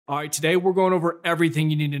All right, today we're going over everything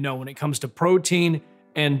you need to know when it comes to protein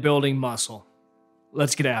and building muscle.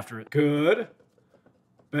 Let's get after it. Good,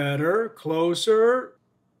 better, closer,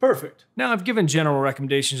 perfect. Now, I've given general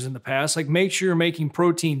recommendations in the past, like make sure you're making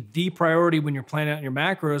protein the priority when you're planning out your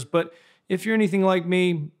macros, but if you're anything like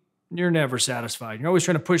me, you're never satisfied. You're always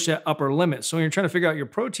trying to push that upper limit. So when you're trying to figure out your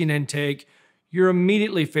protein intake, you're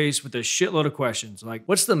immediately faced with a shitload of questions. Like,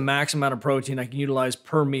 what's the max amount of protein I can utilize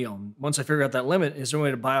per meal? Once I figure out that limit, is there a way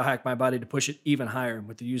to biohack my body to push it even higher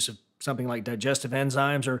with the use of something like digestive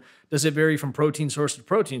enzymes, or does it vary from protein source to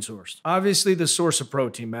protein source? Obviously, the source of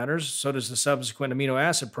protein matters, so does the subsequent amino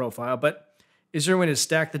acid profile, but is there a way to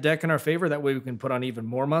stack the deck in our favor? That way we can put on even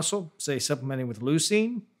more muscle, say supplementing with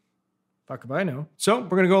leucine? Fuck if I know. So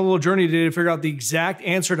we're gonna go on a little journey today to figure out the exact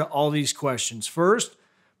answer to all these questions. First,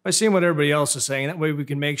 by seeing what everybody else is saying. That way we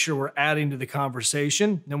can make sure we're adding to the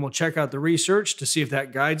conversation. Then we'll check out the research to see if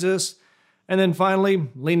that guides us. And then finally,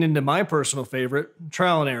 lean into my personal favorite,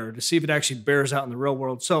 trial and error, to see if it actually bears out in the real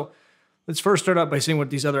world. So let's first start out by seeing what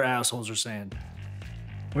these other assholes are saying.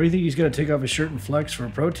 Why do you think he's gonna take off his shirt and flex for a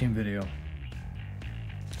protein video?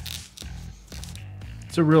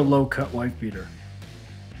 It's a real low-cut wife beater.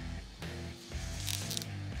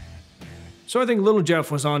 So I think Little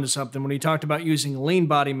Jeff was onto something when he talked about using lean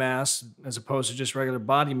body mass as opposed to just regular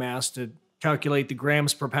body mass to calculate the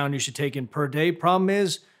grams per pound you should take in per day. Problem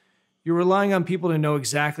is, you're relying on people to know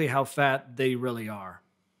exactly how fat they really are.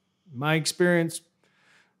 In my experience,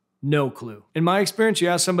 no clue. In my experience, you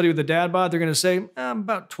ask somebody with a dad bod, they're gonna say, I'm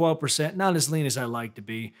about 12%, not as lean as I like to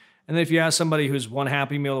be. And then if you ask somebody who's one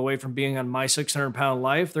Happy Meal away from being on my 600-pound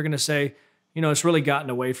life, they're gonna say, you know, it's really gotten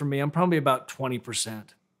away from me. I'm probably about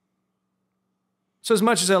 20%. So as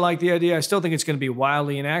much as I like the idea, I still think it's going to be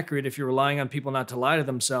wildly inaccurate if you're relying on people not to lie to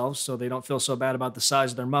themselves so they don't feel so bad about the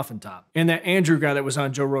size of their muffin top. And that Andrew guy that was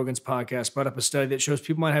on Joe Rogan's podcast brought up a study that shows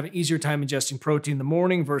people might have an easier time ingesting protein in the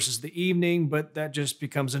morning versus the evening, but that just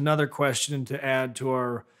becomes another question to add to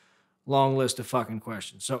our long list of fucking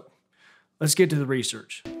questions. So let's get to the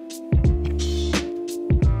research.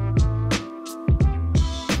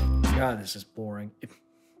 God, this is boring. It'd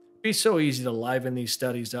be so easy to liven these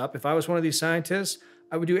studies up. If I was one of these scientists,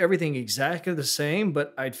 I would do everything exactly the same,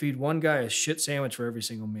 but I'd feed one guy a shit sandwich for every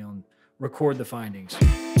single meal and record the findings.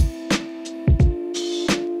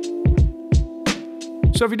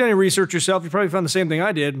 So if you've done your research yourself, you probably found the same thing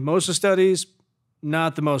I did. Most of the studies,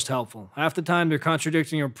 not the most helpful. Half the time they're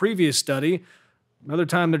contradicting your previous study. Another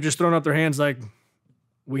time they're just throwing up their hands like,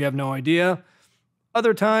 we have no idea.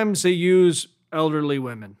 Other times they use elderly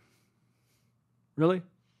women. Really?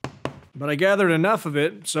 But I gathered enough of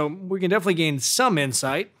it, so we can definitely gain some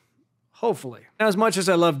insight, hopefully. Now, as much as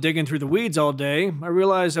I love digging through the weeds all day, I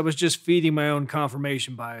realized I was just feeding my own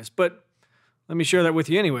confirmation bias, but let me share that with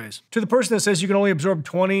you anyways. To the person that says you can only absorb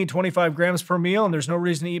 20, 25 grams per meal and there's no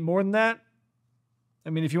reason to eat more than that, I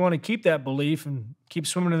mean, if you want to keep that belief and keep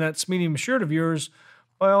swimming in that medium shirt of yours,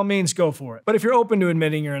 by all means, go for it. But if you're open to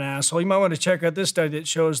admitting you're an asshole, you might want to check out this study that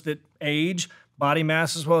shows that age, body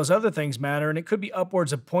mass, as well as other things matter, and it could be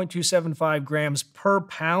upwards of 0.275 grams per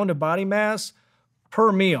pound of body mass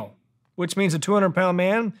per meal, which means a 200-pound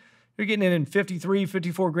man, you're getting it in 53,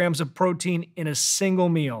 54 grams of protein in a single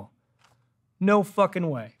meal. No fucking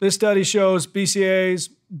way. This study shows BCAAs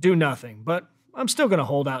do nothing, but I'm still gonna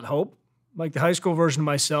hold out hope. Like the high school version of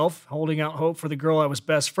myself, holding out hope for the girl I was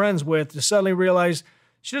best friends with to suddenly realize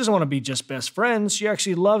she doesn't want to be just best friends, she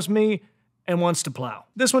actually loves me and wants to plow.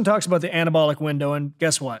 This one talks about the anabolic window, and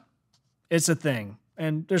guess what? It's a thing.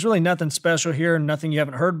 And there's really nothing special here, nothing you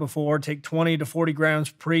haven't heard before. Take 20 to 40 grams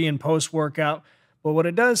pre and post-workout. But what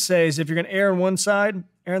it does say is if you're gonna err on one side,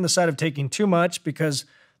 err on the side of taking too much, because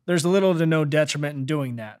there's little to no detriment in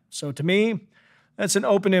doing that. So to me, that's an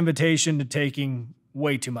open invitation to taking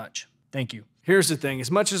way too much. Thank you. Here's the thing.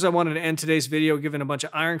 As much as I wanted to end today's video giving a bunch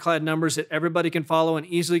of ironclad numbers that everybody can follow and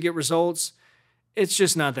easily get results, it's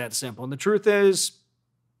just not that simple. And the truth is,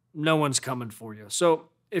 no one's coming for you. So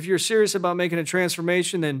if you're serious about making a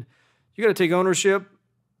transformation, then you got to take ownership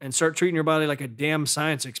and start treating your body like a damn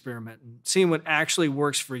science experiment and seeing what actually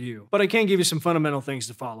works for you. But I can give you some fundamental things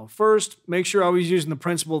to follow. First, make sure you're always using the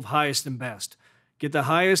principle of highest and best. Get the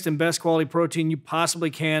highest and best quality protein you possibly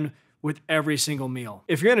can with every single meal.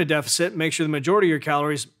 If you're in a deficit, make sure the majority of your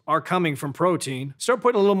calories are coming from protein. Start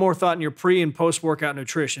putting a little more thought in your pre and post-workout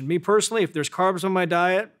nutrition. Me personally, if there's carbs on my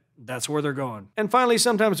diet, that's where they're going. And finally,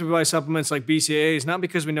 sometimes we buy supplements like BCAAs, not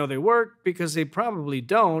because we know they work, because they probably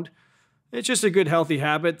don't. It's just a good healthy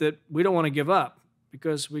habit that we don't want to give up,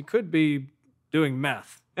 because we could be doing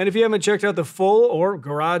meth. And if you haven't checked out the full or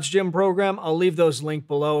garage gym program, I'll leave those linked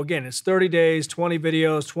below. Again, it's 30 days, 20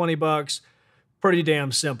 videos, $20. Pretty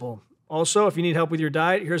damn simple. Also, if you need help with your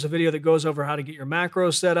diet, here's a video that goes over how to get your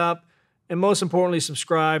macros set up. And most importantly,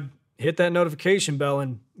 subscribe, hit that notification bell,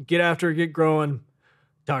 and get after it, get growing.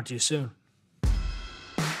 Talk to you soon.